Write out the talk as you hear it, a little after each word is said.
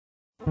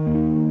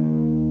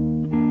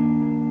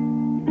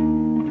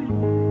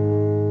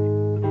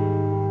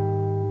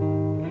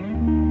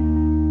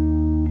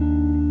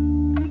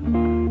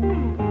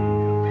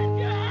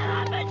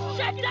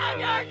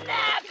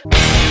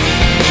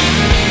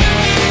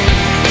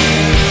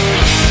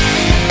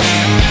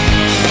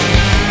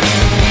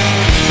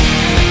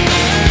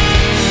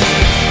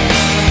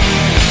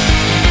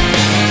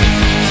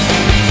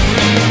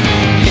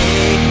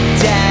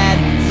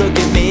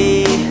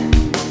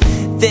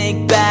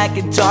Think back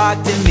and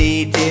talk to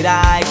me. Did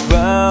I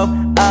grow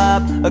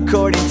up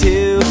according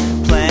to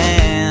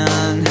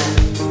plan?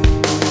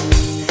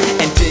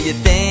 And do you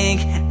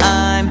think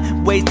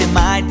I'm wasting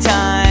my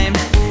time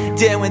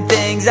doing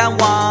things I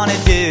wanna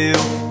do?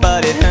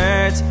 But it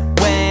hurts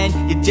when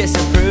you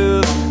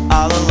disapprove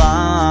all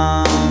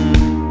along.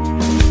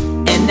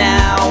 And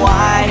now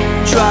I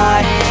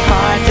try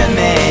hard to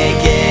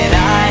make it.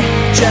 I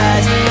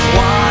just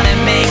wanna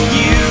make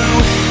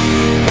you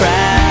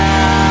proud.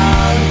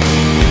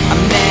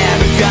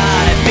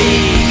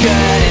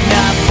 Good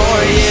enough for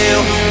you.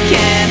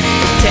 Can't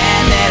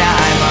pretend that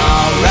I'm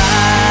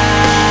alright.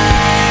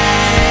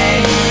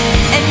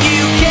 And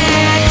you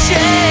can't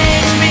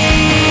change me,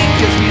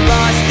 'cause we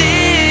lost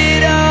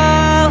it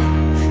all.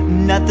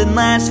 Nothing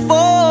lasts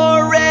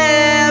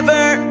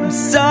forever. I'm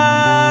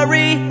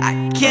sorry, I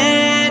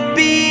can't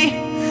be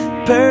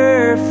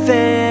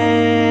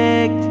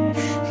perfect.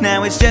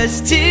 Now it's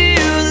just too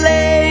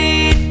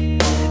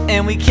late,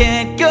 and we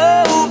can't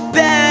go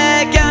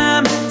back.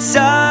 I'm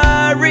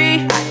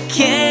sorry, I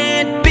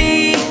can't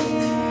be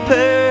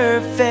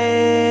perfect.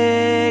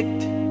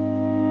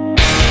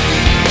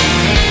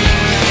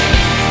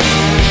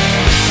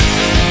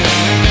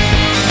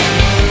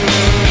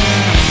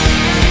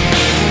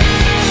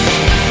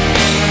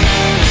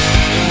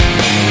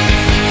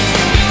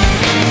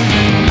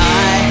 I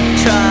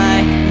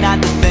try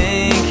not to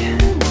think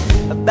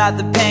about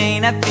the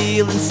pain I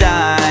feel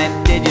inside.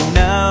 Did you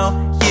know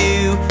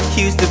you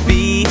used to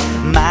be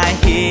my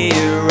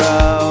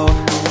hero?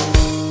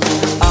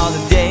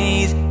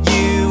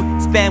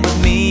 Spent with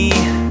me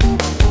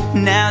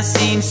now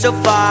seems so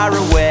far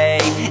away,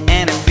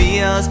 and it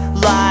feels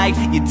like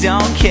you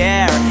don't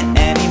care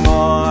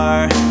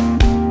anymore.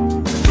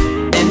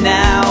 And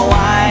now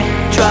I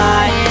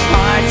try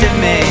hard to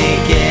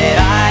make it.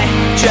 I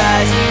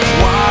just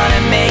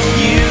wanna make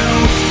you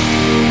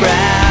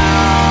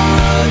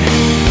proud.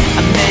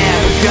 I'm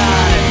never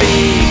gonna be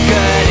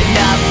good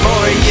enough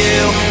for you.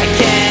 I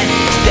can't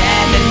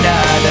stand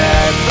another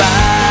fight.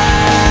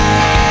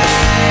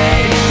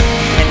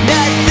 And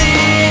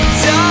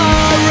nothing's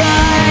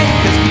alright,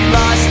 'cause we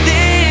lost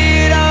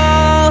it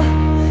all.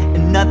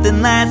 And nothing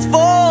lasts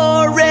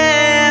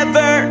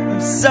forever.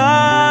 I'm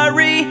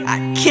sorry, I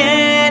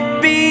can't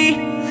be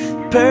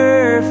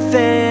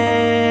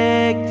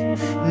perfect.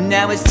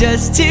 Now it's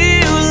just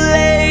too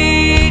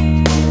late,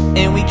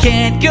 and we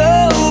can't go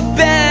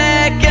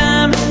back.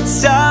 I'm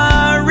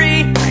sorry,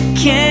 I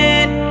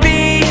can't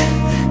be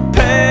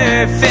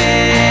perfect.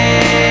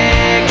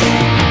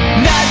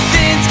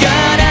 Nothing's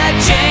gonna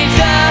change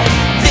the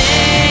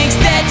things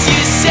that you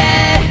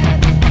said,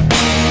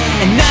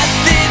 and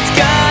nothing's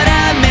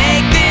gonna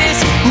make this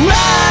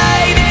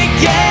right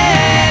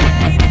again.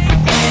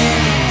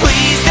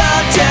 Please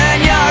don't turn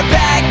your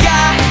back.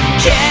 I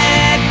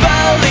can't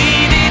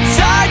believe it's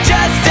hard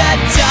just to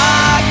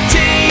talk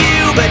to you,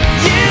 but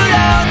you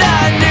don't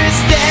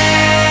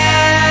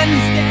understand.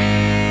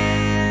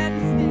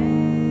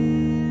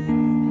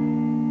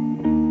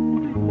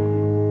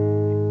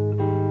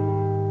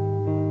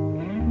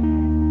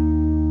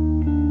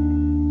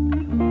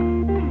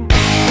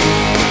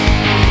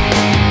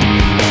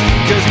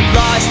 'Cause we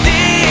lost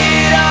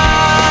it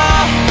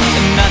all,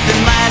 and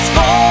nothing lasts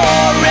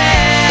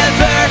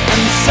forever.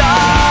 I'm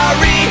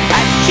sorry,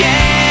 I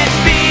can't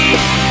be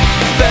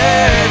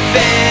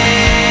perfect.